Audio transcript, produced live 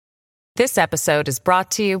This episode is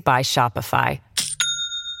brought to you by Shopify.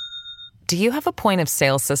 Do you have a point of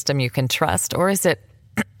sale system you can trust, or is it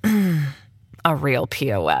a real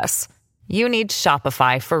POS? You need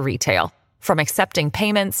Shopify for retail. From accepting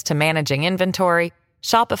payments to managing inventory,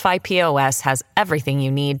 Shopify POS has everything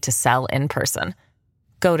you need to sell in person.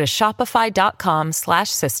 Go to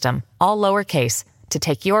shopify.com/system, all lowercase, to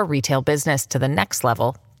take your retail business to the next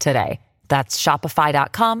level today. That's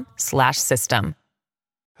shopify.com/system.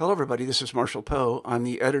 Hello, everybody. This is Marshall Poe. I'm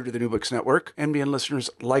the editor of the New Books Network. NBN listeners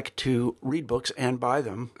like to read books and buy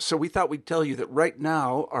them. So we thought we'd tell you that right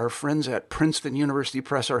now, our friends at Princeton University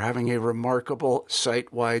Press are having a remarkable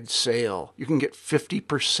site-wide sale. You can get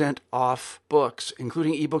 50% off books,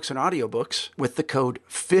 including ebooks and audiobooks, with the code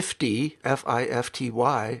 50,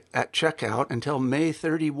 F-I-F-T-Y, at checkout until May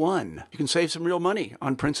 31. You can save some real money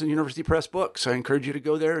on Princeton University Press books. I encourage you to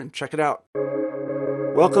go there and check it out.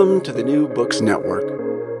 Welcome to the New Books Network.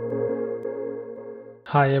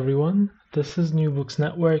 Hi everyone, this is New Books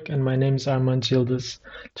Network and my name is Armand Yildiz.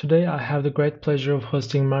 Today I have the great pleasure of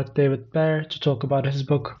hosting Mark David Baer to talk about his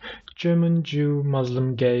book German, Jew,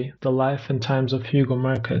 Muslim, Gay, The Life and Times of Hugo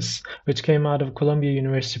Marcus, which came out of Columbia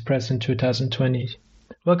University Press in 2020.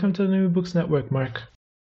 Welcome to the New Books Network, Mark.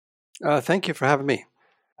 Thank you for having me.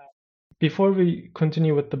 Before we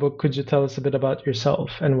continue with the book, could you tell us a bit about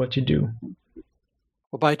yourself and what you do?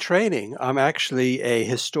 Well, by training, I'm actually a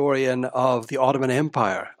historian of the Ottoman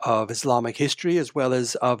Empire, of Islamic history, as well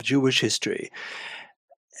as of Jewish history.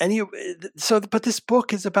 But this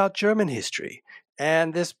book is about German history,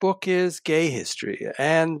 and this book is gay history,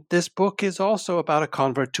 and this book is also about a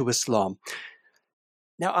convert to Islam.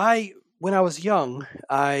 Now, when I was young,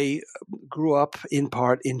 I grew up in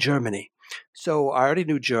part in Germany. So I already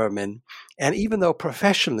knew German, and even though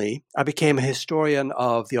professionally I became a historian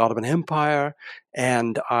of the Ottoman Empire,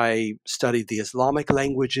 and I studied the Islamic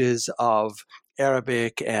languages of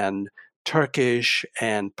Arabic and Turkish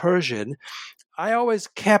and Persian, I always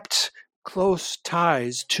kept close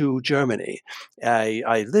ties to Germany.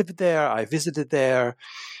 I lived there, I visited there,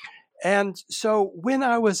 and so when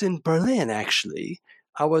I was in Berlin, actually,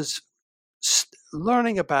 I was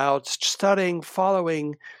studying,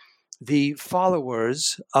 following the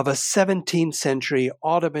followers of a 17th century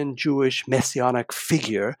Ottoman Jewish messianic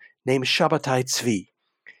figure named Shabbatai Tzvi.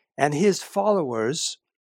 And his followers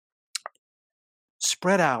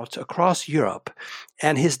spread out across Europe,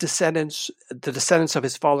 and the descendants of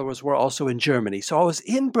his followers were also in Germany. So I was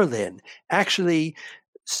in Berlin, actually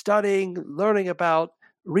studying, learning about,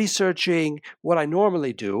 researching what I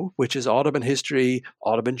normally do, which is Ottoman history,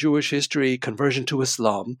 Ottoman Jewish history, conversion to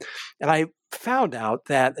Islam. And I found out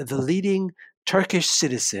that the leading Turkish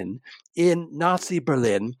citizen in Nazi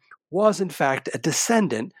Berlin was in fact a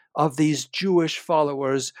descendant of these Jewish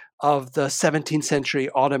followers of the 17th century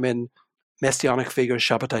Ottoman messianic figure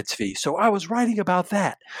Shabbatai Tzvi. So I was writing about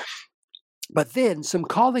that. But then some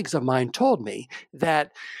colleagues of mine told me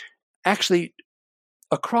that actually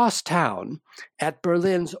across town, at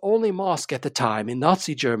Berlin's only mosque at the time in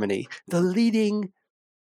Nazi Germany, the leading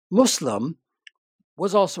Muslim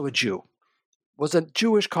was also a Jew, was a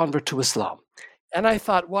Jewish convert to Islam. And I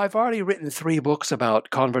thought, well, I've already written 3 books about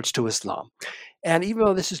converts to Islam. And even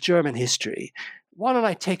though this is German history, why don't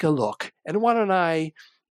I take a look? And why don't I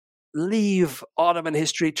leave Ottoman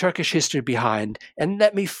history, Turkish history behind, and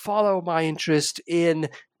let me follow my interest in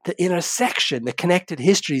the intersection, the connected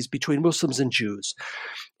histories between Muslims and Jews.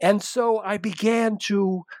 And so I began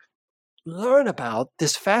to learn about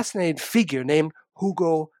this fascinating figure named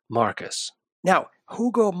Hugo Marcus. Now,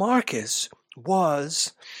 Hugo Marcus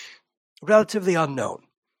was relatively unknown.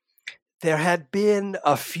 There had been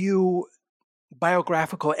a few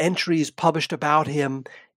biographical entries published about him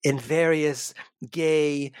in various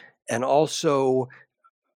gay and also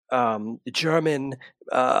German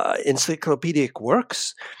encyclopedic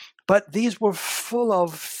works, but these were full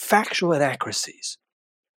of factual inaccuracies.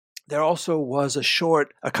 There also was a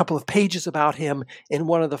couple of pages about him in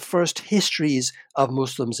one of the first histories of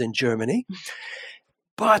Muslims in Germany.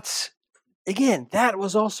 But again, that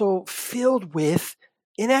was also filled with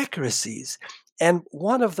inaccuracies. And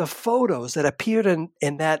one of the photos that appeared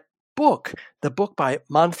in that book, the book by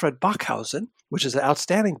Manfred Backhausen, which is an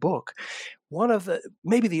outstanding book,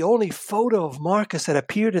 maybe the only photo of Marcus that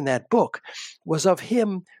appeared in that book was of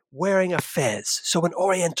him wearing a fez, so an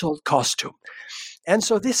Oriental costume. And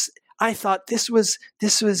so I thought this was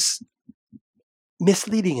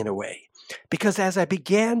misleading in a way, because as I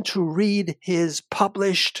began to read his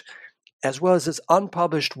published as well as his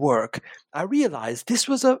unpublished work, I realized this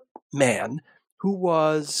was a man who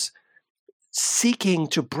was seeking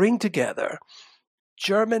to bring together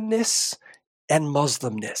Germanness and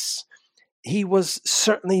Muslimness. he was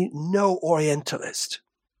certainly no Orientalist.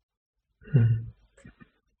 Hmm.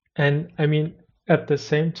 And I mean, at the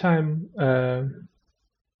same time,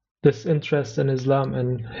 this interest in Islam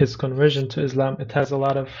and his conversion to Islam, it has a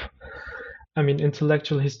lot of,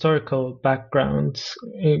 intellectual historical backgrounds,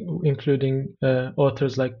 including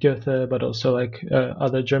authors like Goethe, but also like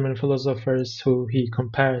other German philosophers who he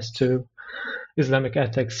compares to Islamic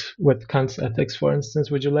ethics with Kant's ethics, for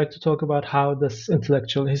instance. Would you like to talk about how this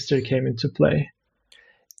intellectual history came into play?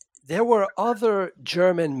 There were other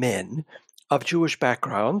German men of Jewish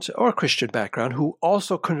background or Christian background who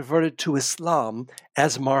also converted to Islam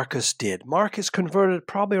as Marcus did. Marcus converted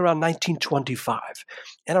probably around 1925.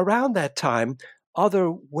 And around that time,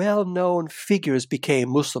 other well-known figures became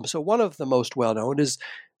Muslim. So one of the most well-known is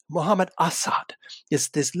Muhammad Asad, is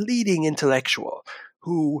this leading intellectual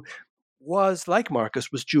who was, like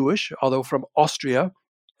Marcus, was Jewish, although from Austria.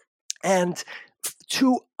 And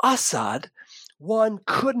to Asad, one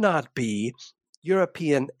could not be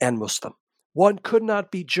European and Muslim. One could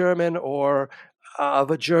not be German or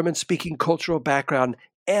of a German-speaking cultural background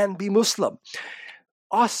and be Muslim.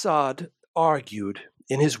 Asad argued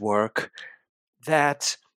in his work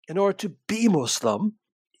that in order to be Muslim,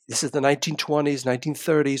 this is the 1920s,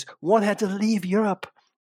 1930s, one had to leave Europe.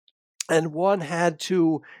 And one had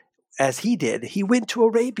to, as he did, he went to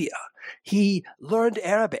Arabia. He learned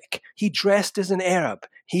Arabic. He dressed as an Arab.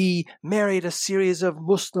 He married a series of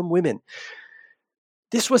Muslim women.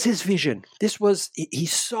 This was his vision.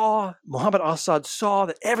 Muhammad Asad saw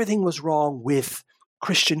that everything was wrong with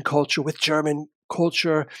Christian culture, with German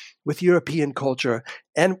culture, with European culture.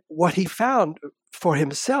 And what he found for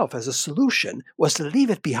himself as a solution was to leave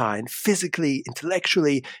it behind physically,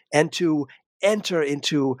 intellectually, and to enter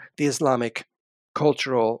into the Islamic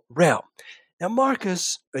cultural realm. Now,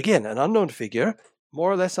 Marcus, again, an unknown figure,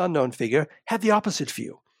 more or less unknown figure, had the opposite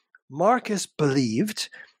view. Marcus believed,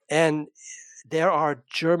 and there are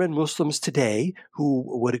German Muslims today who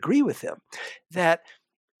would agree with him, that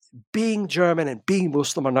being German and being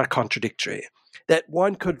Muslim are not contradictory, that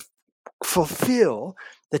one could fulfill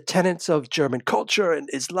the tenets of German culture and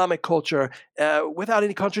Islamic culture without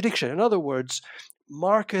any contradiction. In other words,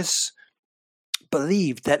 Marcus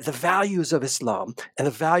believed that the values of Islam and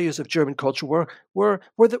the values of German culture were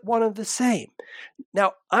one and the same.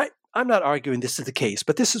 Now, I'm not arguing this is the case,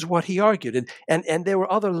 but this is what he argued. And there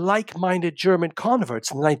were other like-minded German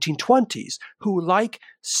converts in the 1920s who, like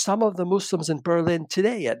some of the Muslims in Berlin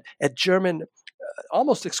today at German,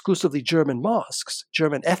 almost exclusively German mosques,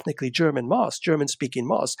 ethnically German mosques, German-speaking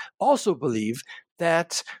mosques, also believe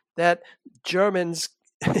that Germans,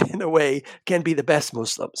 in a way, can be the best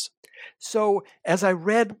Muslims. So as I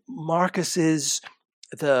read Marcus's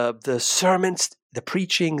the sermons, the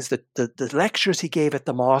preachings, the lectures he gave at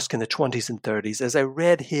the mosque in the 20s and 30s, as I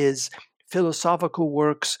read his philosophical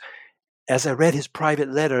works, as I read his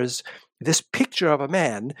private letters, this picture of a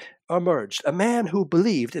man emerged, a man who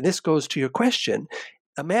believed, and this goes to your question,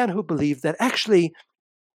 a man who believed that actually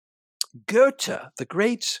Goethe, the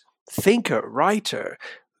great thinker, writer,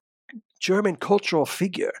 German cultural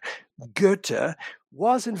figure, Goethe,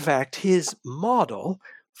 was in fact his model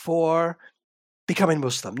for becoming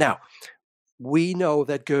Muslim. Now, we know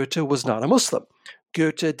that Goethe was not a Muslim.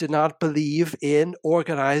 Goethe did not believe in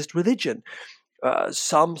organized religion.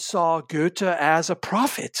 Some saw Goethe as a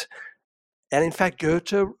prophet. And in fact,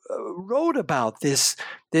 Goethe wrote about this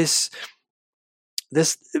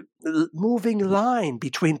moving line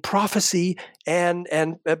between prophecy and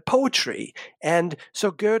poetry. And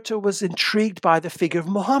so Goethe was intrigued by the figure of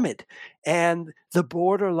Muhammad and the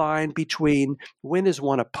borderline between when is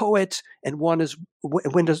one a poet and when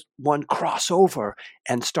does one cross over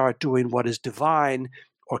and start doing what is divine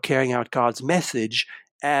or carrying out God's message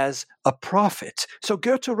as a prophet. So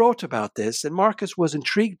Goethe wrote about this, and Marcus was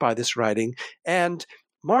intrigued by this writing, and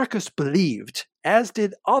Marcus believed, as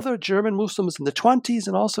did other German Muslims in the 20s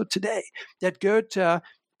and also today, that Goethe,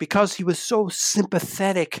 because he was so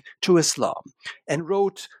sympathetic to Islam and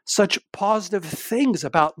wrote such positive things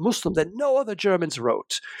about Muslims that no other Germans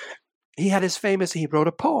wrote, he wrote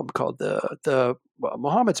a poem called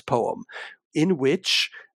Muhammad's poem, in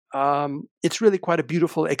which it's really quite a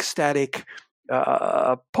beautiful, ecstatic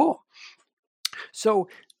poem. So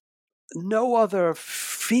no other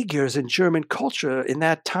figures in German culture in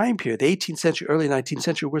that time period, the 18th century, early 19th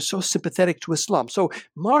century, were so sympathetic to Islam. So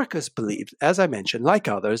Marcus believed, as I mentioned, like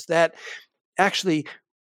others, that actually,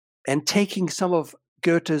 and taking some of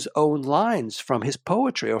Goethe's own lines from his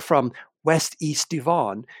poetry or from West-East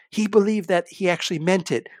Divan, he believed that he actually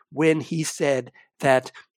meant it when he said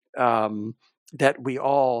that that we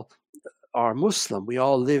all are Muslim. We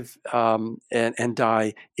all live and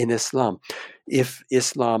die in Islam. If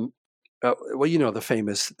Islam, the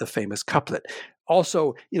famous couplet.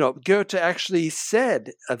 Also, Goethe actually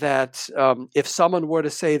said that if someone were to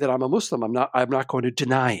say that I'm a Muslim, I'm not going to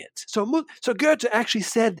deny it. So Goethe actually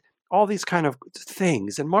said all these kind of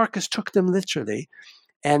things, and Marcus took them literally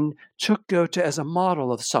and took Goethe as a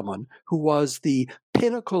model of someone who was the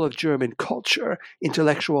pinnacle of German culture,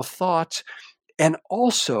 intellectual thought, and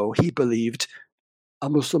also, he believed, a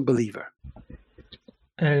Muslim believer.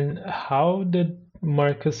 And how did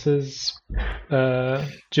Marcus's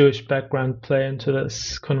Jewish background play into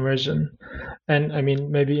this conversion? And I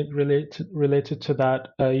mean, maybe related to that,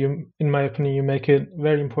 in my opinion, you make a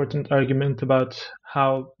very important argument about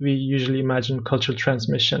how we usually imagine cultural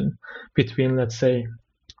transmission between, let's say,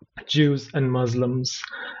 Jews and Muslims.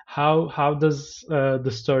 How does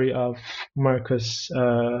the story of Marcus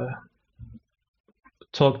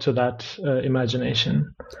talk to that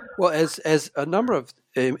imagination? Well, as a number of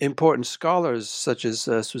important scholars, such as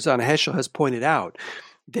Susanne Heschel, has pointed out,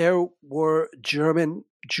 there were German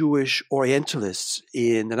Jewish Orientalists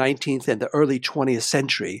in the 19th and the early 20th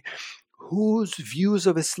century whose views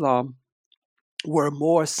of Islam were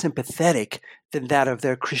more sympathetic than that of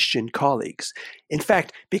their Christian colleagues. In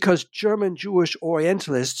fact, because German Jewish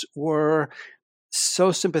Orientalists were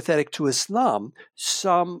so sympathetic to Islam,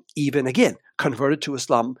 some even, again, converted to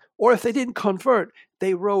Islam, or if they didn't convert,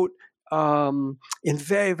 they wrote in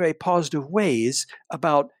very, very positive ways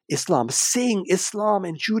about Islam, seeing Islam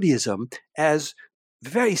and Judaism as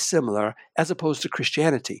very similar as opposed to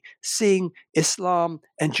Christianity, seeing Islam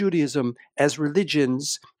and Judaism as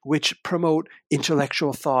religions which promote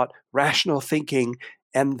intellectual thought, rational thinking,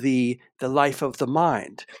 and the life of the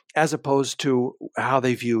mind, as opposed to how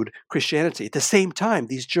they viewed Christianity. At the same time,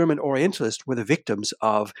 these German Orientalists were the victims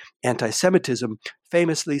of anti-Semitism.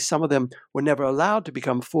 Famously, some of them were never allowed to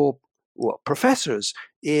become full professors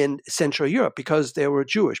in Central Europe because they were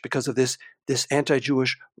Jewish, because of this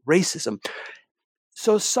anti-Jewish racism.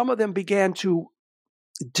 So some of them began to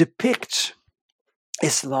depict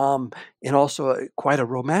Islam in also quite a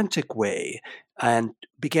romantic way, and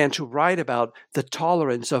began to write about the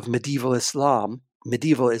tolerance of medieval Islam,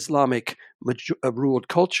 medieval Islamic ruled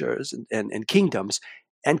cultures and kingdoms,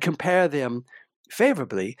 and compare them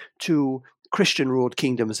favorably to Christian ruled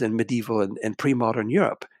kingdoms in medieval and pre-modern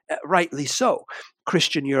Europe. Rightly so.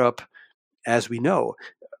 Christian Europe, as we know,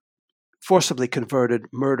 forcibly converted,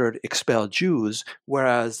 murdered, expelled Jews,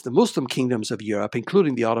 whereas the Muslim kingdoms of Europe,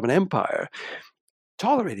 including the Ottoman Empire,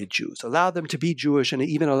 tolerated Jews, allowed them to be Jewish, and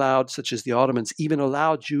even allowed, such as the Ottomans, even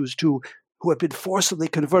allowed Jews who had been forcibly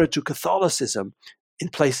converted to Catholicism in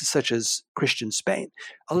places such as Christian Spain,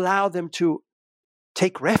 allowed them to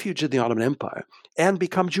take refuge in the Ottoman Empire and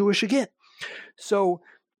become Jewish again. So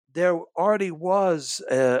there already was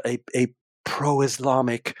a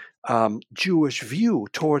pro-Islamic Jewish view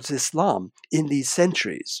towards Islam in these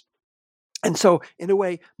centuries. And so, in a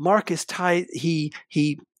way, Marcus he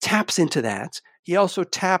taps into that. He also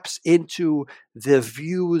taps into the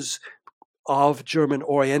views of German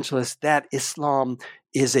Orientalists that Islam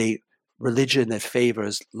is a religion that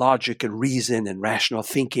favors logic and reason and rational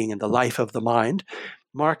thinking and the life of the mind.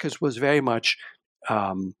 Marcus was very much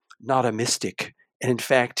not a mystic. And in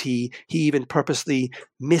fact, he even purposely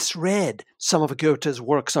misread some of Goethe's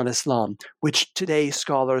works on Islam, which today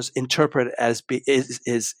scholars interpret as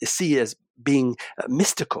see as being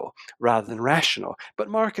mystical rather than rational. But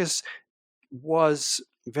Marcus was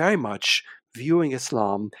very much viewing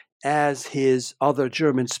Islam as his other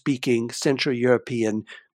German-speaking, Central European,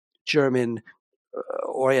 German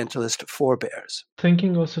Orientalist forebears.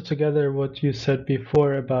 Thinking also together what you said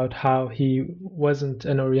before about how he wasn't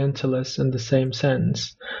an Orientalist in the same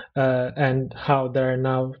sense, and how there are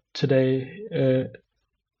now today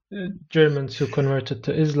Germans who converted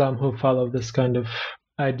to Islam who follow this kind of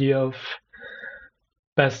idea of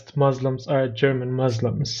best Muslims are German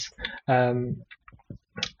Muslims.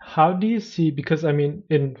 How do you see, because I mean,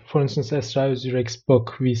 in, for instance, Esra Özürek's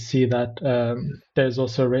book, we see that there's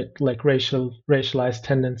also racialized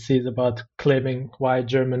tendencies about claiming why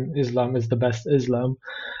German Islam is the best Islam.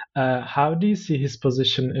 How do you see his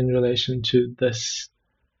position in relation to this?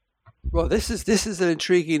 Well, this is an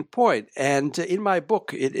intriguing point, and in my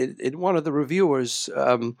book, in one of the reviewers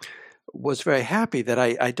was very happy that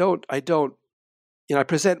I don't. I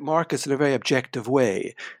present Marcus in a very objective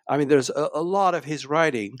way. I mean, there's a lot of his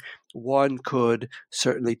writing one could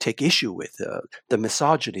certainly take issue with. The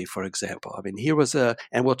misogyny, for example. I mean, here was and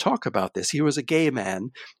we'll talk about this, here was a gay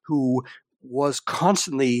man who was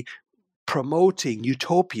constantly promoting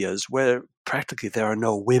utopias where practically there are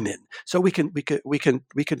no women. So we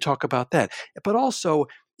can talk about that. But also,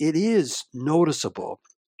 it is noticeable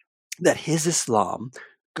that his Islam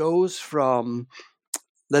goes from,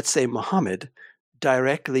 let's say, Muhammad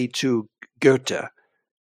directly to Goethe,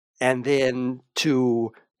 and then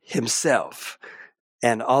to himself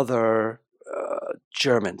and other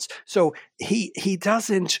Germans. So he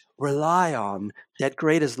doesn't rely on that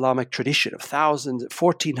great Islamic tradition of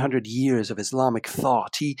 1,400 years of Islamic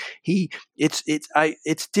thought.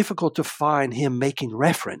 It's difficult to find him making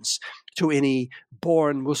reference to any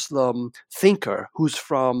born Muslim thinker who's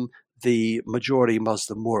from the majority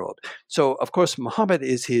Muslim world. So of course Muhammad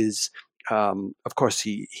is his. Of course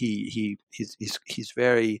he's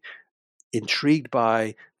very intrigued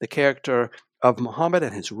by the character of Muhammad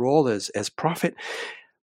and his role as prophet,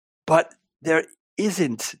 but there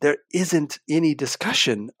isn't any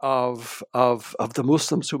discussion of the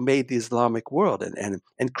Muslims who made the Islamic world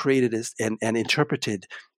and created and interpreted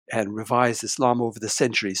and revised Islam over the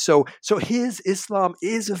centuries. So his Islam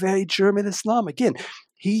is a very German Islam. Again,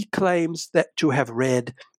 he claims that to have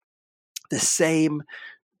read the same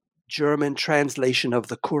German translation of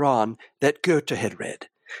the Quran that Goethe had read.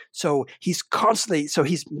 So he's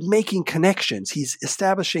making connections. He's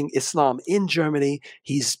establishing Islam in Germany.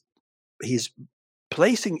 He's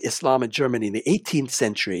placing Islam in Germany in the 18th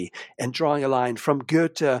century and drawing a line from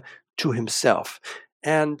Goethe to himself.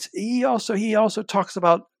 And he also talks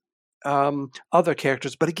about other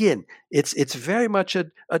characters, but again, it's very much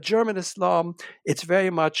a German Islam. It's very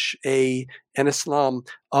much an Islam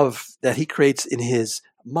that he creates in his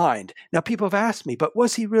mind. Now, people have asked me, but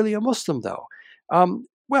was he really a Muslim though?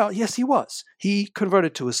 Well, yes, he was. He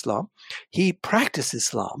converted to Islam. He practiced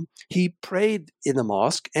Islam. He prayed in the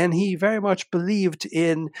mosque, and he very much believed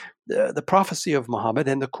in the prophecy of Muhammad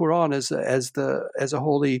and the Quran as a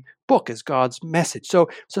holy book, as God's message. So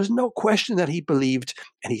there's no question that he believed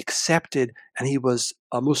and he accepted, and he was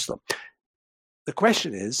a Muslim. The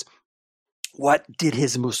question is, what did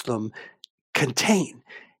his Muslim contain?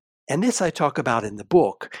 And this I talk about in the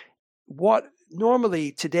book. What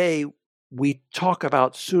normally today we talk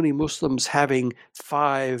about Sunni Muslims having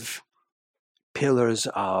 5 pillars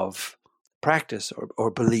of practice or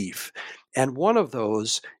belief. And one of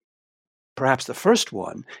those, perhaps the first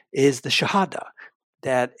one, is the Shahada,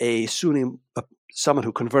 that a Sunni, someone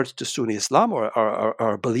who converts to Sunni Islam or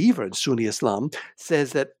a believer in Sunni Islam,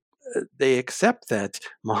 says that they accept that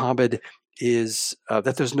Muhammad is,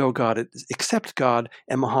 that there's no God except God,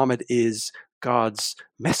 and Muhammad is God's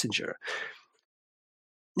messenger.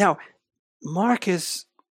 Now, Marcus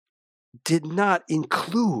did not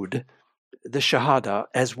include the Shahada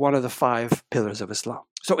as one of the 5 pillars of Islam.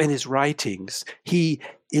 So in his writings, he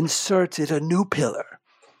inserted a new pillar.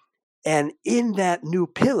 And in that new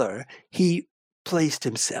pillar, he placed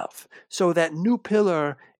himself. So that new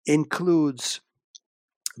pillar includes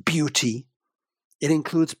beauty. It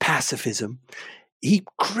includes pacifism. He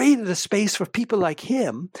created a space for people like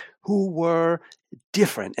him who were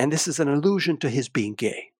different. And this is an allusion to his being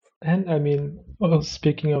gay. And I mean, well,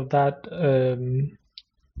 speaking of that,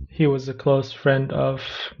 he was a close friend of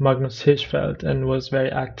Magnus Hirschfeld and was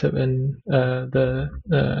very active in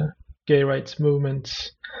the gay rights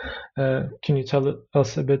movement. Can you tell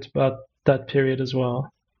us a bit about that period as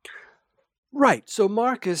well? Right. So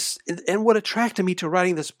Marcus, and what attracted me to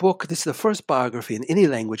writing this book, this is the first biography in any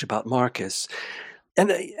language about Marcus.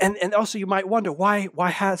 And also you might wonder why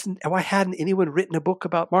hadn't anyone written a book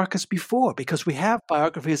about Marcus before? Because we have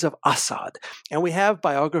biographies of Assad, and we have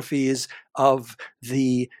biographies of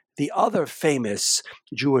the other famous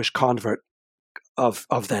Jewish convert of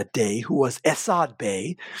that day, who was Esad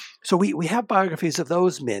Bey. So we have biographies of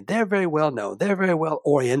those men. They're very well known. They're very well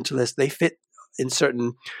Orientalist. They fit in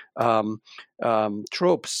certain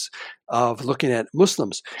tropes of looking at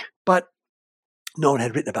Muslims, but no one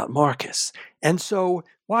had written about Marcus. And so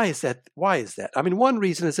why is that? I mean, one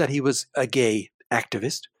reason is that he was a gay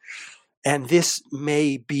activist. And this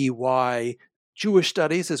may be why Jewish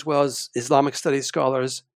studies as well as Islamic studies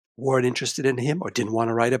scholars weren't interested in him or didn't want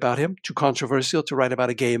to write about him. Too controversial to write about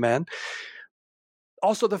a gay man.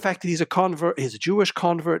 Also, the fact that he's a Jewish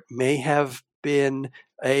convert may have been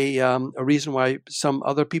a reason why some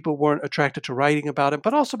other people weren't attracted to writing about him,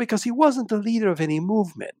 but also because he wasn't the leader of any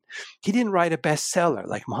movement. He didn't write a bestseller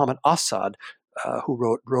like Muhammad Assad, who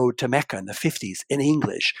wrote Road to Mecca in the 50s in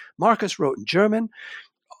English. Marcus wrote in German.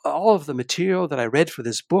 All of the material that I read for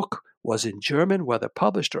this book was in German, whether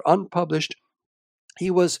published or unpublished.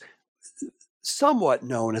 He was somewhat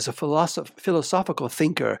known as a philosophical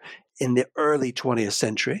thinker in the early 20th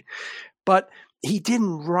century, but he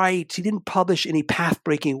didn't publish any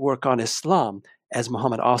path-breaking work on Islam as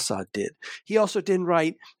Muhammad Asad did. He also didn't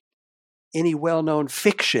write any well-known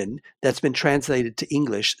fiction that's been translated to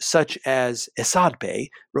English, such as Esad Bey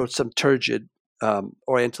wrote some turgid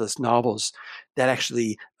Orientalist novels that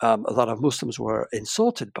actually a lot of Muslims were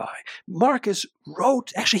insulted by. Marcus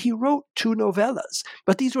wrote 2 novellas,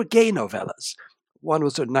 but these were gay novellas. One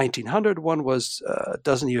was in 1900, one was a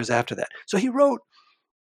dozen years after that. So he wrote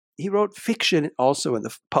fiction also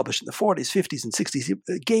published in the 40s, 50s, and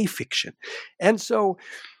 60s, gay fiction. And so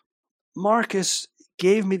Marcus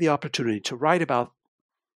gave me the opportunity to write about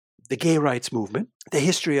the gay rights movement, the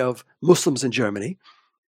history of Muslims in Germany,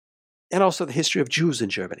 and also the history of Jews in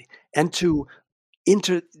Germany, and to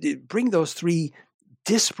bring those 3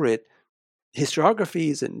 disparate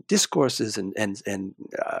historiographies and discourses and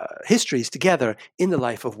histories together in the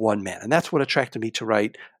life of one man. And that's what attracted me to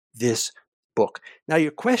write this book. Now,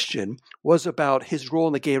 your question was about his role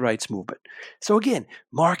in the gay rights movement. So again,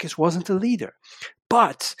 Marcus wasn't a leader,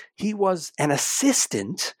 but he was an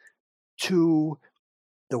assistant to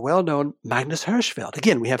the well-known Magnus Hirschfeld.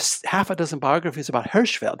 Again, we have half a dozen biographies about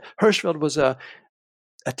Hirschfeld. Hirschfeld was a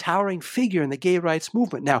towering figure in the gay rights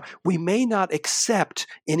movement. Now, we may not accept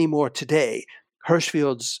anymore today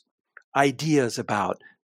Hirschfeld's ideas about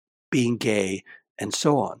being gay and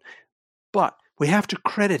so on, but we have to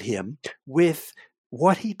credit him with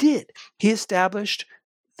what he did. He established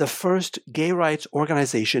the first gay rights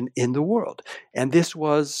organization in the world, and this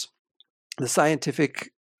was the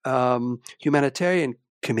Scientific Humanitarian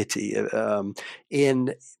Committee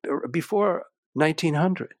before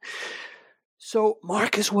 1900. So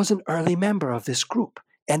Marcus was an early member of this group,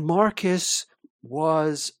 and Marcus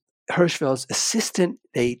was Hirschfeld's assistant.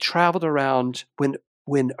 They traveled around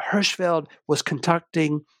when Hirschfeld was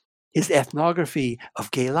conducting his ethnography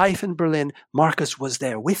of gay life in Berlin. Marcus was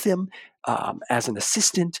there with him as an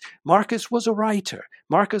assistant. Marcus was a writer.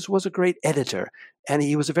 Marcus was a great editor, and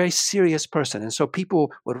he was a very serious person. And so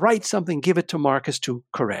people would write something, give it to Marcus to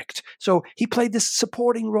correct. So he played this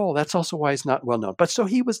supporting role. That's also why he's not well known. But so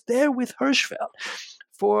he was there with Hirschfeld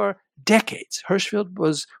for decades. Hirschfeld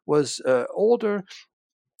was older,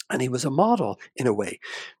 and he was a model in a way.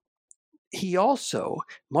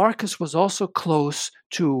 Marcus was also close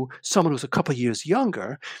to someone who's a couple years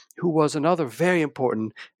younger, who was another very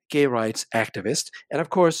important gay rights activist. And of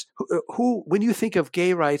course, who when you think of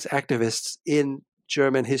gay rights activists in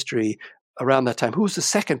German history around that time, who's the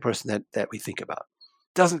second person that we think about?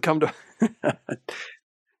 Doesn't come to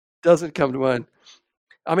mind.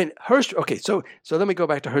 I mean, okay, so let me go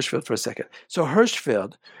back to Hirschfeld for a second. So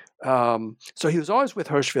Hirschfeld, so he was always with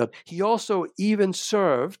Hirschfeld. He also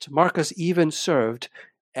Marcus even served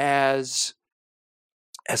as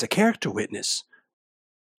a character witness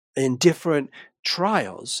in different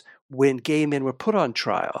trials when gay men were put on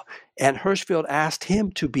trial. And Hirschfeld asked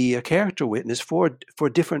him to be a character witness for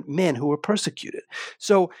different men who were persecuted.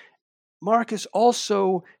 So Marcus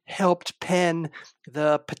also helped pen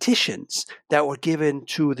the petitions that were given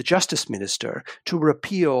to the justice minister to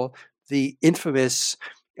repeal the infamous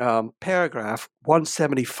paragraph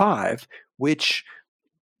 175, which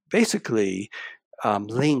basically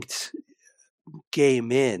linked gay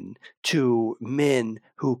men to men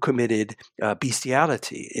who committed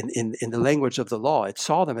bestiality. In the language of the law, it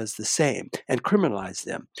saw them as the same and criminalized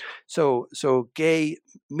them. So gay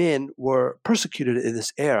men were persecuted in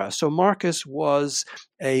this era. So Marcus was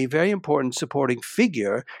a very important supporting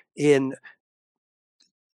figure in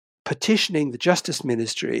petitioning the justice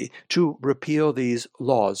ministry to repeal these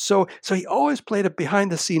laws. So he always played a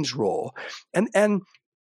behind-the-scenes role, and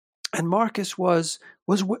Marcus was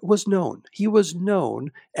known. He was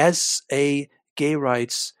known as a gay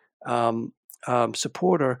rights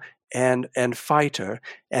supporter and fighter,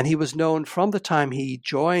 and he was known from the time he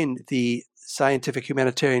joined the Scientific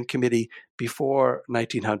Humanitarian Committee before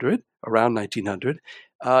 1900, around 1900.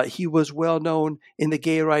 He was well known in the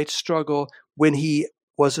gay rights struggle when he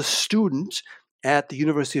was a student at the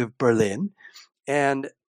University of Berlin, and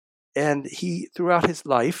he, throughout his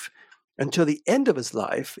life, until the end of his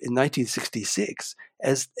life in 1966,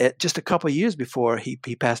 just a couple of years before he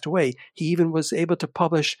passed away, he even was able to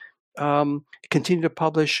continue to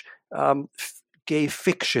publish gay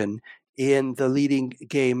fiction in the leading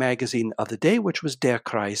gay magazine of the day, which was Der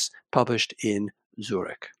Kreis, published in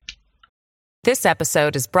Zurich. This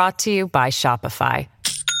episode is brought to you by Shopify.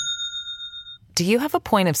 Do you have a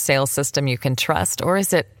point of sale system you can trust, or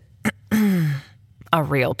is it a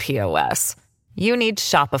real POS? You need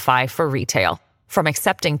Shopify for retail. From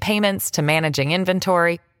accepting payments to managing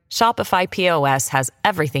inventory, Shopify POS has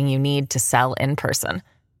everything you need to sell in person.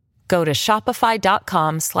 Go to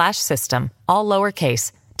shopify.com/system, all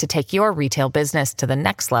lowercase, to take your retail business to the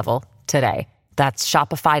next level today. That's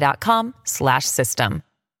shopify.com/system.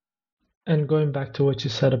 And going back to what you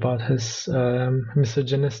said about his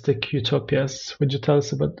misogynistic utopias, would you tell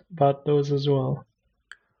us about those as well?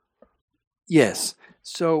 Yes.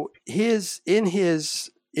 So in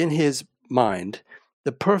his mind,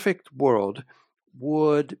 the perfect world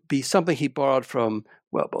would be something he borrowed from,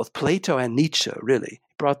 well, both Plato and Nietzsche, really.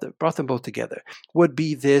 Brought them both together. Would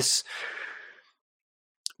be this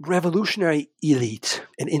revolutionary elite,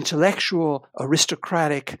 an intellectual,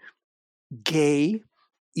 aristocratic, gay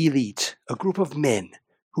elite, a group of men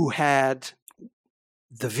who had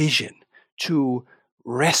the vision to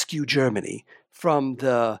rescue Germany from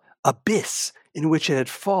the abyss in which it had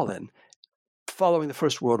fallen following the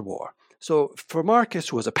First World War. So for Marcus,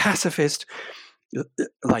 who was a pacifist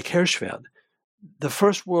like Hirschfeld, the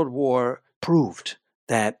First World War proved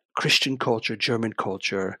that Christian culture, German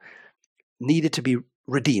culture, needed to be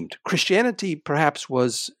redeemed. Christianity, perhaps,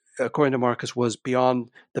 was, according to Marcus, was beyond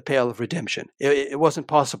the pale of redemption. It wasn't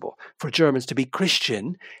possible for Germans to be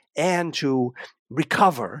Christian and to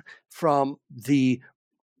recover from the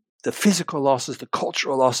physical losses, the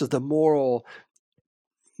cultural losses, the moral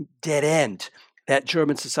dead end that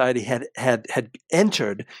German society had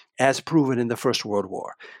entered, as proven in the First World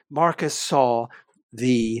War. Marcus saw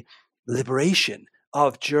the liberation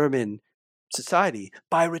of German society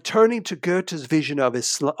by returning to Goethe's vision of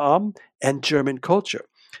Islam and German culture.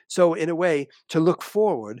 So in a way, to look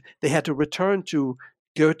forward, they had to return to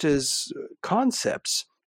Goethe's concepts.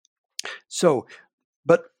 So,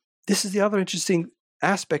 but this is the other interesting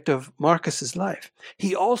aspect of Marcus's life.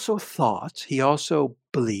 He also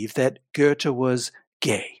believed that Goethe was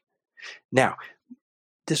gay. Now,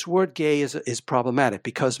 this word gay is problematic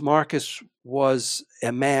because Marcus was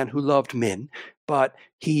a man who loved men, but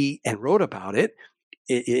and wrote about it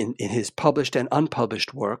in his published and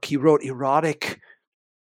unpublished work. He wrote erotic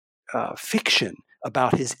fiction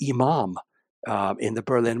about his imam in the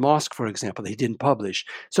Berlin Mosque, for example, that he didn't publish.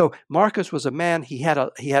 So Marcus was a man. He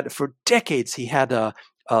had for decades. He had a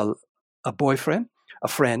boyfriend, a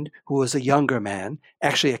friend who was a younger man,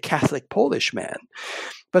 actually a Catholic Polish man.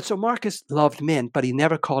 But so Marcus loved men, but he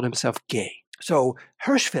never called himself gay. So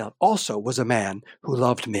Hirschfeld also was a man who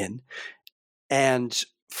loved men and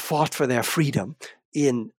fought for their freedom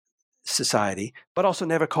in society, but also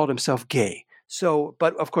never called himself gay. So,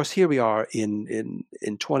 but of course, here we are in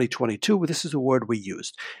 2022. This is a word we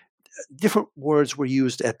used. Different words were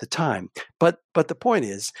used at the time, but the point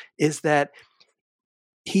is that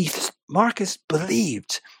Marcus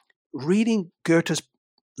believed, reading Goethe's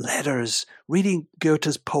letters, reading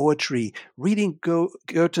Goethe's poetry, reading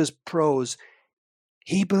Goethe's prose,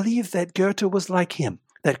 he believed that Goethe was like him.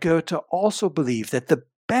 That Goethe also believed that the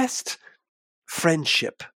best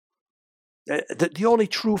friendship, the only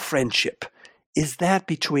true friendship, is that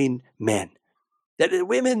between men. That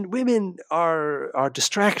women are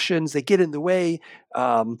distractions, they get in the way.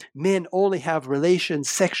 Men only have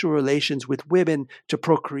sexual relations with women to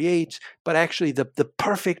procreate, but actually the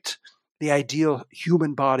perfect, the ideal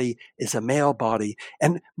human body is a male body.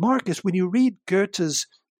 And Marcus, when you read Goethe's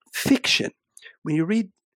fiction, when you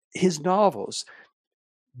read his novels,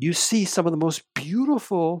 you see some of the most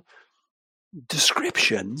beautiful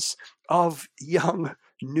descriptions of young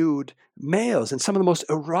nude males, and some of the most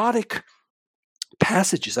erotic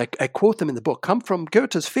passages, I quote them in the book, come from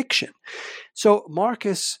Goethe's fiction. So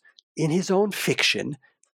Marcus, in his own fiction,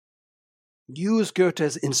 used Goethe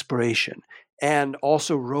as inspiration and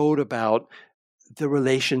also wrote about the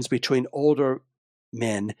relations between older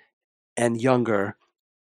men and young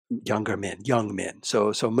men.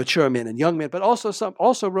 So mature men and young men, but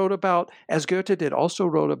also wrote about, as Goethe did,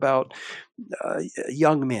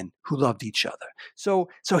 young men who loved each other. So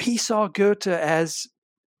he saw Goethe as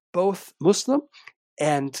both Muslim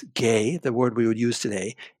and gay, the word we would use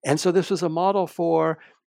today. And so this was a model for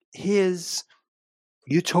his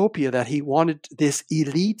utopia, that he wanted this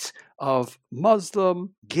elite of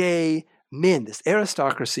Muslim gay men, this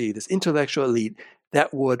aristocracy, this intellectual elite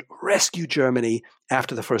that would rescue Germany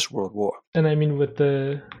after the First World War. And I mean, with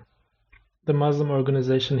the Muslim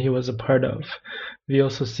organization he was a part of, we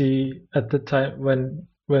also see at the time when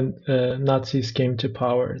Nazis came to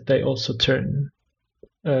power, they also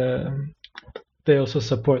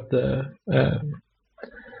support the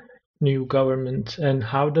new government. And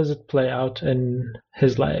how does it play out in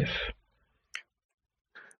his life?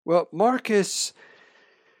 Well, Marcus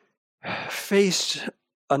faced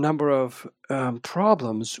a number of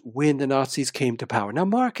problems when the Nazis came to power. Now,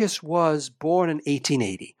 Marcus was born in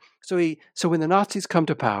 1880. So when the Nazis come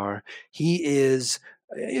to power, he's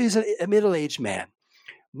a middle-aged man.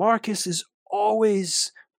 Marcus is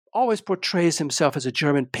always portrays himself as a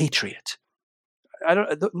German patriot.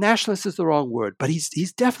 nationalist is the wrong word, but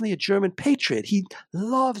he's definitely a German patriot. He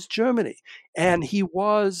loves Germany. And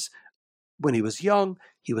when he was young,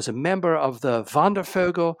 he was a member of the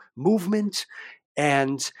Wandervögel movement.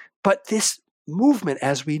 But this movement,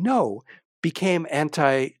 as we know, became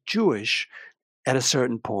anti-Jewish at a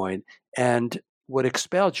certain point and would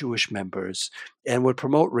expel Jewish members and would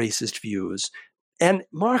promote racist views. And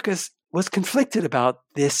Marcus was conflicted about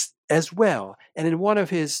this as well. And in one of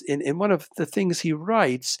the things he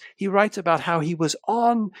writes about how he was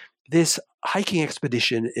on this hiking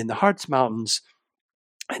expedition in the Harz Mountains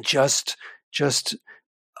and just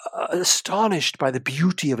astonished by the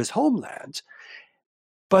beauty of his homeland.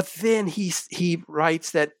 But then he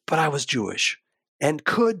writes that, but I was Jewish. And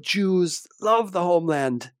could Jews love the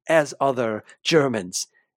homeland as other Germans?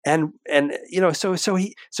 And so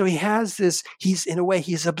he has this.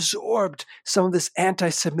 He's absorbed some of this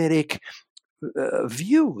anti-Semitic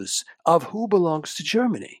views of who belongs to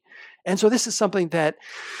Germany, and so this is something that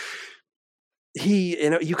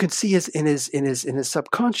you can see in his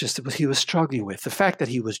subconscious that he was struggling with. The fact that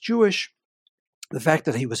he was Jewish, the fact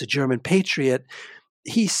that he was a German patriot.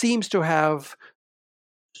 He seems to have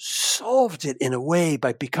solved it in a way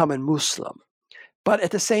by becoming Muslim. But at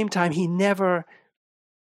the same time, he never,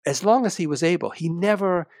 as long as he was able, he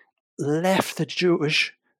never left the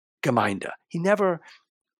Jewish Gemeinde. He never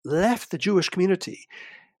left the Jewish community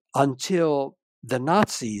until the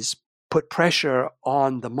Nazis put pressure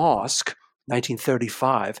on the mosque,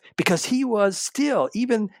 1935, because he was still,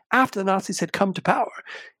 even after the Nazis had come to power,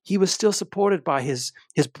 he was still supported by his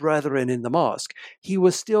brethren in the mosque. He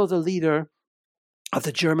was still the leader of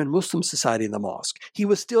the German Muslim Society in the mosque. He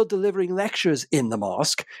was still delivering lectures in the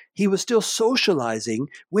mosque. He was still socializing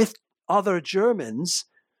with other Germans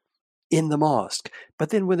in the mosque. But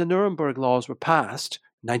then when the Nuremberg laws were passed,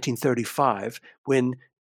 1935, when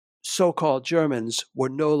so-called Germans were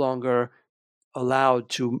no longer allowed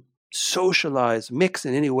to socialize, mix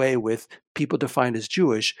in any way with people defined as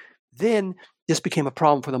Jewish, then this became a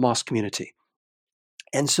problem for the mosque community.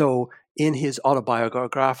 And so in his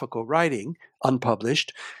autobiographical writing,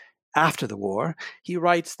 unpublished, after the war, he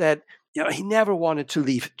writes that he never wanted to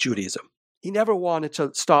leave Judaism. He never wanted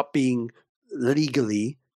to stop being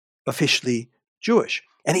legally, officially Jewish.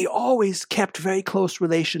 And he always kept very close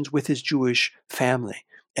relations with his Jewish family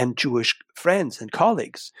and Jewish friends and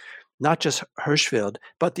colleagues, not just Hirschfeld,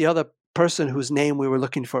 but the other person whose name we were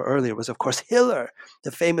looking for earlier was, of course, Hiller,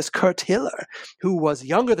 the famous Kurt Hiller, who was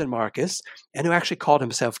younger than Marcus and who actually called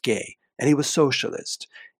himself gay. And he was socialist.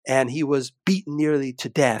 And he was beaten nearly to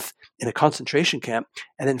death in a concentration camp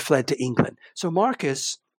and then fled to England. So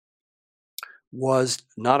Marcus was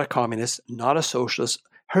not a communist, not a socialist.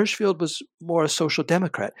 Hirschfeld was more a social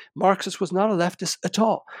democrat. Marcus was not a leftist at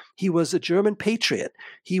all. He was a German patriot.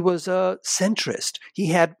 He was a centrist. He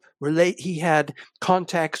had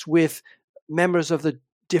contacts with members of the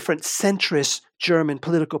different centrist German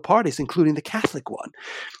political parties, including the Catholic one.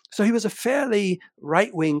 So he was a fairly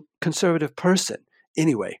right-wing conservative person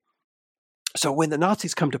anyway. So when the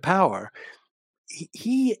Nazis come to power,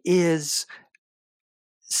 he is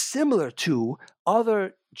similar to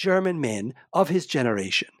other German men of his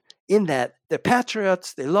generation in that they're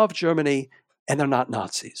patriots, they love Germany, and they're not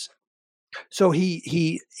Nazis. So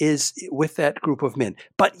he is with that group of men.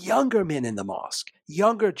 But younger men in the mosque,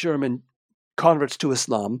 younger German converts to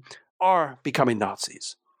Islam, are becoming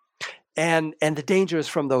Nazis. And the danger is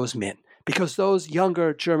from those men, because those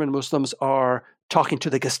younger German Muslims are talking to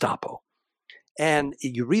the Gestapo. And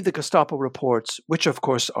you read the Gestapo reports, which of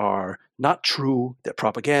course are not true, they're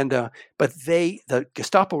propaganda, but the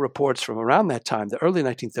Gestapo reports from around that time, the early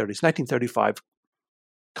 1930s, 1935,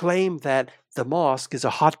 claim that the mosque is a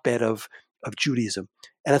hotbed of Judaism.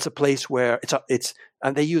 And it's a place where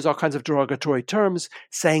and they use all kinds of derogatory terms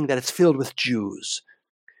saying that it's filled with Jews.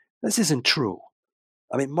 This isn't true.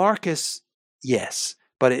 I mean, Marcus, yes,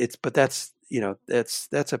 but that's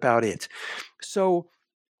about it. So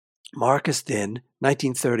Marcus then,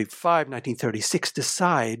 1935, 1936,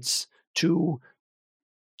 decides to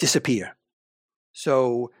disappear.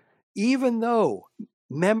 So even though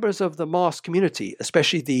members of the mosque community,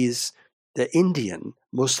 especially the Indian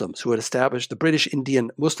Muslims who had established, the British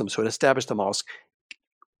Indian Muslims who had established the mosque,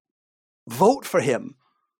 vote for him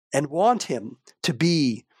and want him to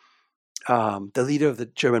be the leader of the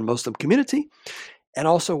German Muslim community, and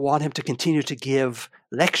also want him to continue to give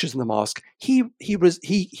lectures in the mosque, he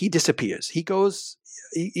disappears.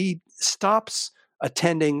 He stops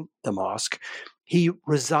attending the mosque. He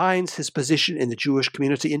resigns his position in the Jewish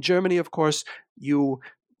community. In Germany, of course, you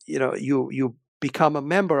become a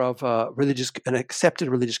member of an accepted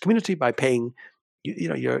religious community by paying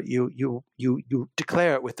you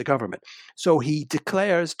declare it with the government. So he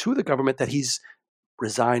declares to the government that he's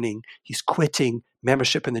resigning, he's quitting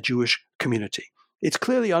membership in the Jewish community. It's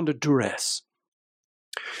clearly under duress.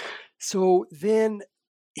 So then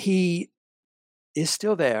he is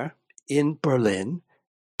still there in Berlin.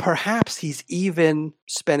 Perhaps he's even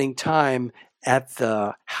spending time at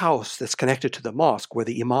the house that's connected to the mosque where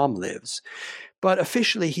the imam lives. But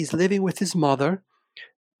officially, he's living with his mother.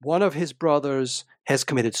 One of his brothers has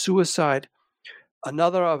committed suicide.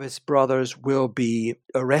 Another of his brothers will be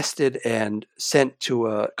arrested and sent to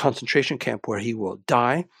a concentration camp where he will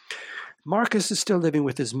die. Marcus is still living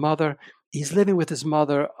with his mother. He's living with his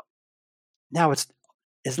mother. Now it's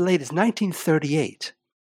as late as 1938,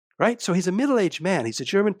 right? So he's a middle-aged man. He's a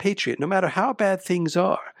German patriot, no matter how bad things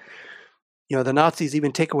are. The Nazis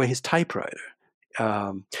even take away his typewriter.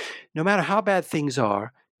 No matter how bad things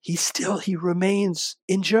are, he remains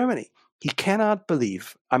in Germany. He cannot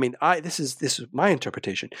believe. This is my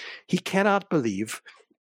interpretation. He cannot believe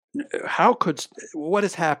what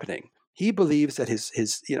is happening. He believes that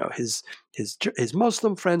his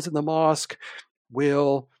Muslim friends in the mosque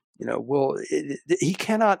he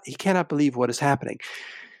cannot believe what is happening.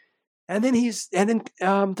 And then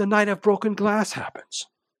the night of broken glass happens.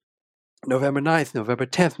 November 9th, November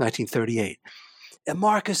 10th, 1938. And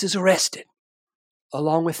Marcus is arrested,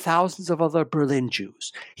 along with thousands of other Berlin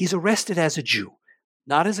Jews. He's arrested as a Jew,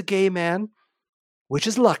 not as a gay man, which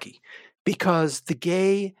is lucky, because the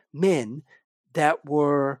gay men that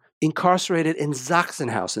were incarcerated in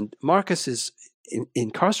Sachsenhausen, Marcus is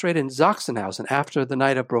incarcerated in Sachsenhausen after the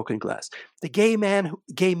night of broken glass. The gay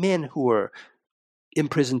men who were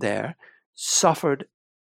imprisoned there suffered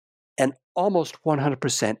an almost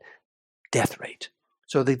 100% death rate.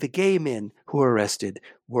 So the gay men who were arrested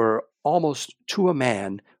were almost to a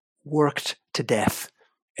man worked to death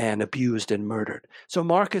and abused and murdered. So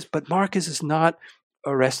Marcus is not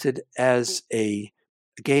arrested as a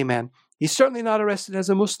gay man. He's certainly not arrested as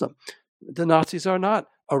a Muslim. The Nazis are not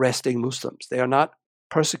arresting Muslims. They are not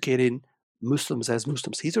persecuting Muslims as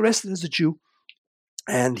Muslims. He's arrested as a Jew,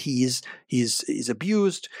 and he's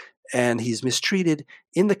abused and he's mistreated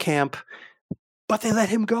in the camp, but they let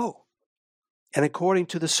him go. And according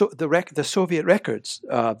to the Soviet records,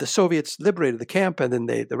 the Soviets liberated the camp, and then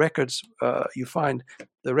the records, you find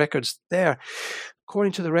the records there.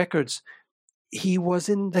 According to the records, he was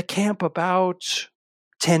in the camp about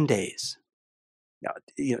 10 days. Now,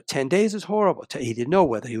 10 days is horrible. He didn't know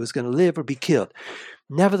whether he was going to live or be killed.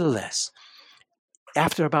 Nevertheless,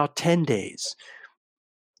 after about 10 days,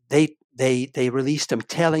 they released him,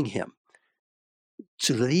 telling him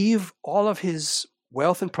to leave all of his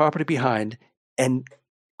wealth and property behind and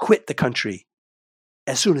quit the country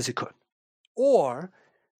as soon as he could. Or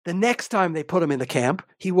the next time they put him in the camp,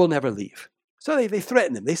 he will never leave. So they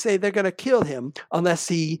threaten him. They say they're going to kill him unless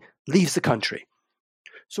he leaves the country.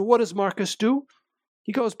 So what does Marcus do?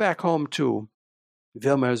 He goes back home to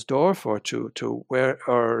Wilmersdorf or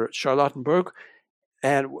or Charlottenburg,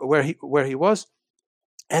 and where he was,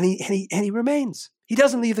 and he remains. He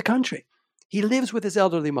doesn't leave the country. He lives with his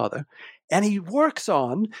elderly mother, and he works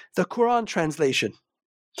on the Quran translation.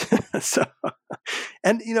 So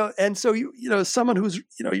someone who's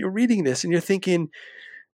you're reading this and you're thinking,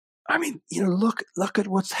 look at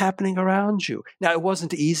what's happening around you. Now, it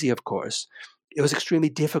wasn't easy, of course. It was extremely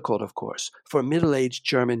difficult, of course, for a middle-aged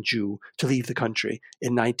German Jew to leave the country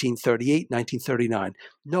in 1938, 1939.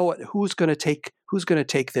 Who's going to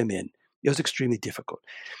take them in? It was extremely difficult.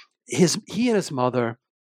 He and his mother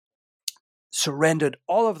surrendered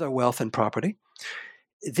all of their wealth and property.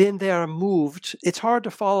 Then they are moved. It's hard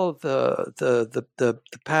to follow the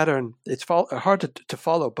pattern. It's hard to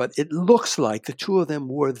follow, but it looks like the two of them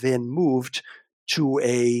were then moved to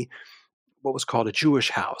what was called a Jewish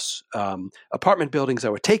house, apartment buildings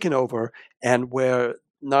that were taken over, and where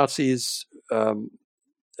Nazis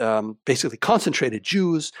basically concentrated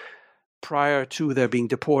Jews prior to their being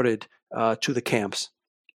deported to the camps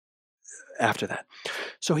after that.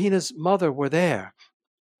 So he and his mother were there,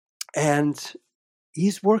 and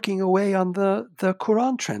he's working away on the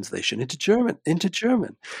Quran translation into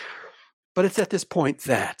German. But it's at this point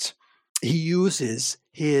that he uses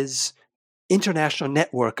his international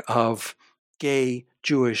network of gay,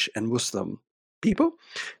 Jewish, and Muslim people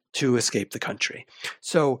to escape the country.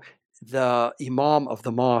 So the imam of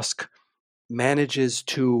the mosque manages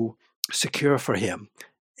to secure for him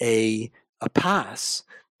a pass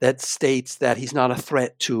that states that he's not a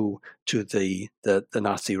threat to the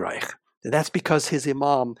Nazi Reich. And that's because his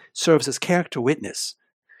imam serves as character witness.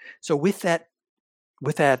 So with that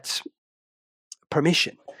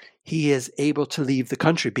permission, he is able to leave the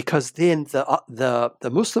country, because then the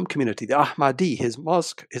Muslim community, the Ahmadi, his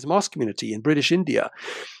mosque community in British India,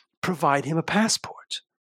 provide him a passport.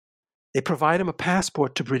 They provide him a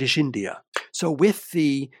passport to British India. So with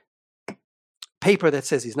the paper that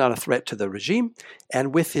says he's not a threat to the regime,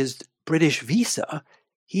 and with his British visa,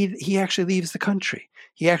 he actually leaves the country.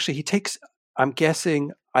 He takes, I'm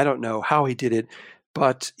guessing, I don't know how he did it,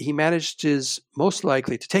 but he manages most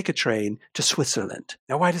likely to take a train to Switzerland.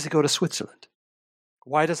 Now, why does he go to Switzerland?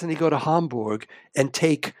 Why doesn't he go to Hamburg and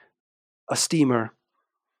take a steamer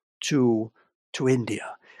to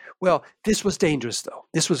India? Well, this was dangerous, though.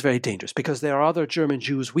 This was very dangerous, because there are other German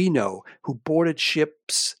Jews we know who boarded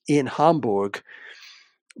ships in Hamburg,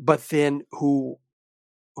 but then whose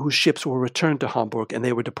ships were returned to Hamburg and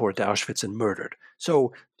they were deported to Auschwitz and murdered.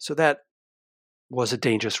 So that was a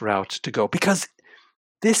dangerous route to go, because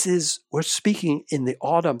we're speaking in the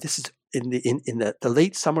autumn, this is in the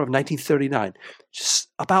late summer of 1939, just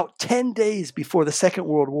about 10 days before the Second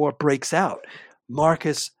World War breaks out.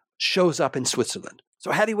 Marcus shows up in Switzerland.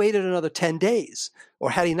 So had he waited another 10 days, or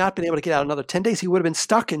had he not been able to get out another 10 days, he would have been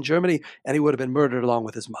stuck in Germany and he would have been murdered along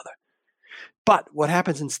with his mother. But what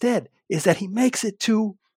happens instead is that he makes it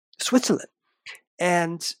to Switzerland,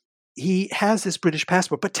 and he has this British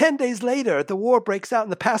passport. But 10 days later, the war breaks out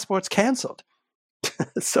and the passport's canceled.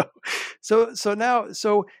 So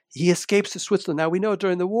he escapes to Switzerland. Now, we know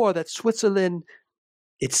during the war that Switzerland,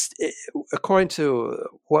 according to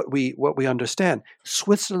what we understand,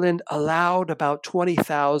 Switzerland allowed about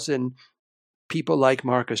 20,000 people like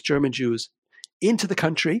Marcus, German Jews, into the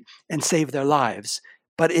country and saved their lives.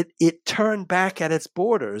 But it turned back at its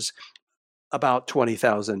borders about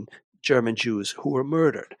 20,000 German Jews who were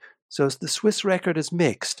murdered. So the Swiss record is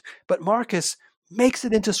mixed. But Marcus makes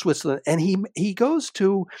it into Switzerland, and he goes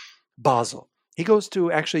to Basel. He goes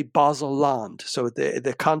to actually Basel-Land, so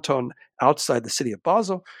the canton outside the city of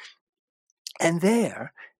Basel. And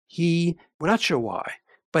there, we're not sure why,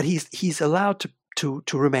 but he's allowed to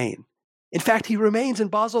remain. In fact, he remains in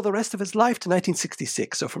Basel the rest of his life to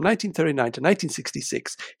 1966. So from 1939 to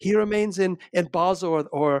 1966, he remains in Basel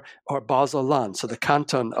or Basel-Land, so the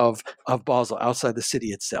canton of Basel outside the city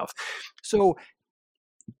itself. So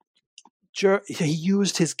he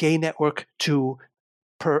used his gay network to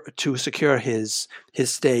secure his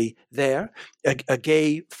stay there. A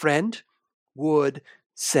gay friend would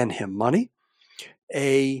send him money.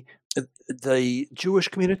 The Jewish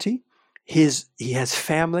community, he has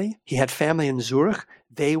family. He had family in Zurich.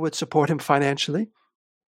 They would support him financially.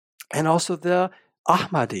 And also the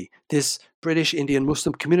Ahmadi, this British Indian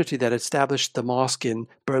Muslim community that established the mosque in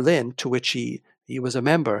Berlin, to which he was a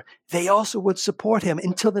member, they also would support him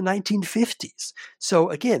until the 1950s. So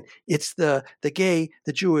again, it's the gay,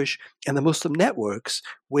 the Jewish, and the Muslim networks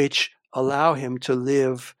which allow him to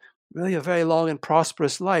live really a very long and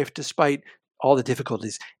prosperous life despite all the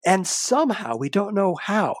difficulties. And somehow, we don't know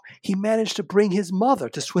how, he managed to bring his mother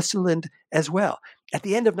to Switzerland as well. At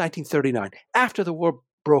the end of 1939, after the war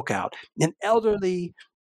broke out, an elderly,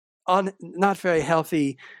 not very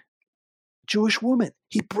healthy Jewish woman.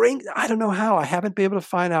 I don't know how, I haven't been able to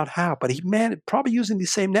find out how, but he managed, probably using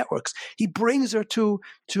these same networks, he brings her to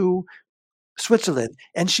Switzerland,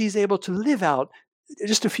 and she's able to live out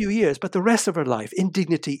just a few years, but the rest of her life in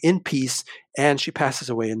dignity, in peace, and she passes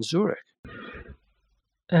away in Zurich.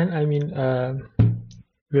 And I mean,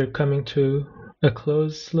 we're coming to a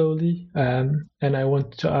close slowly, and I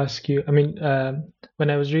want to ask you, I mean, when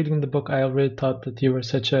I was reading the book, I already thought that you were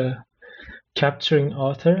such a capturing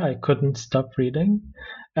author. I couldn't stop reading,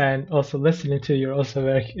 and also listening to you, you're also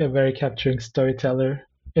a very capturing storyteller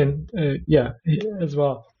as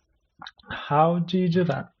well. How do you do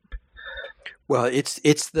that? Well, it's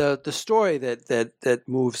the story that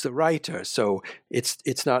moves the writer. So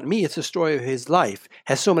it's not me. It's the story of his life.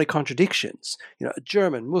 Has so many contradictions.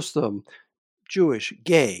 German, Muslim, Jewish,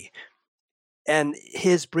 gay, and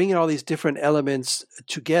his bringing all these different elements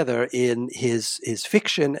together in his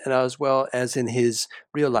fiction and as well as in his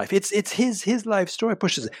real life. It's his life story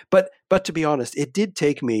pushes it. But to be honest, it did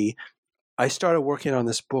take me. I started working on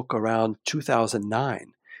this book around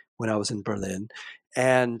 2009 when I was in Berlin.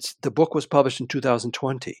 And the book was published in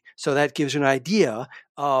 2020. So that gives you an idea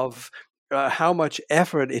of how much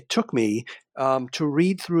effort it took me to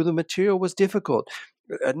read through the material was difficult.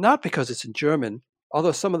 Not because it's in German,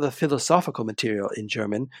 although some of the philosophical material in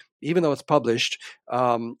German, even though it's published,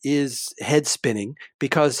 is head-spinning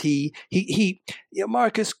because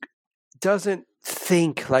Marcus doesn't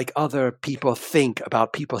think like other people think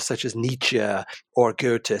about people such as Nietzsche or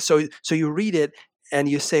Goethe. So you read it, and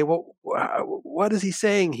you say, well, what is he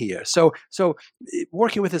saying here? So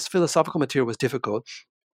working with this philosophical material was difficult.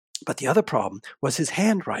 But the other problem was his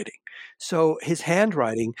handwriting. So his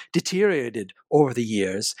handwriting deteriorated over the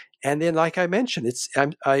years. And then, like I mentioned, it's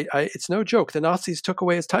no joke. The Nazis took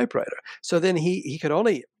away his typewriter. So then he could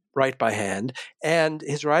only write by hand, and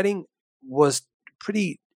his writing was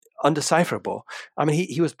pretty undecipherable. I mean,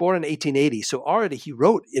 he was born in 1880, so already he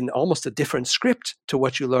wrote in almost a different script to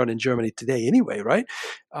what you learn in Germany today, anyway, right?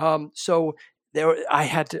 So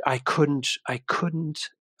I couldn't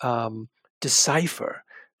decipher,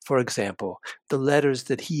 for example, the letters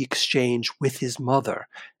that he exchanged with his mother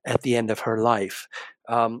at the end of her life,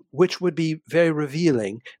 which would be very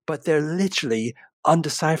revealing, but they're literally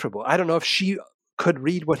undecipherable. I don't know if she could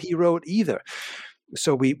read what he wrote either.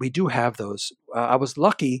 So we do have those. I was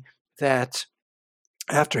lucky that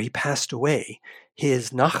after he passed away,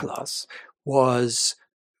 his Nachlass was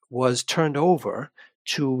turned over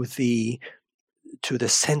to the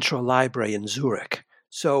Central Library in Zurich.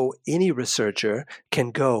 So any researcher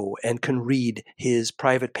can go and can read his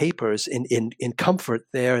private papers in comfort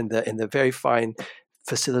there in the very fine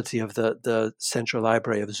facility of the Central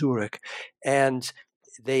Library of Zurich. And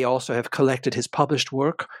they also have collected his published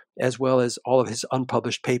work, as well as all of his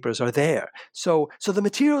unpublished papers are there. So the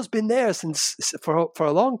material's been there for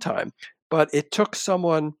a long time, but it took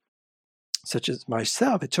someone such as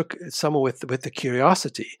myself, it took someone with the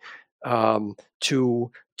curiosity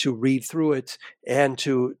to read through it and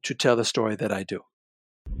to tell the story that I do.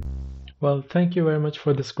 Well, thank you very much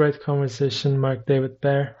for this great conversation, Mark David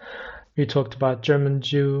Baer. We talked about German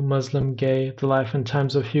Jew, Muslim gay, the life and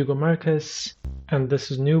times of Hugo Marquez. And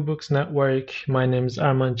this is New Books Network. My name is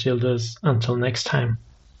Armand Childers. Until next time.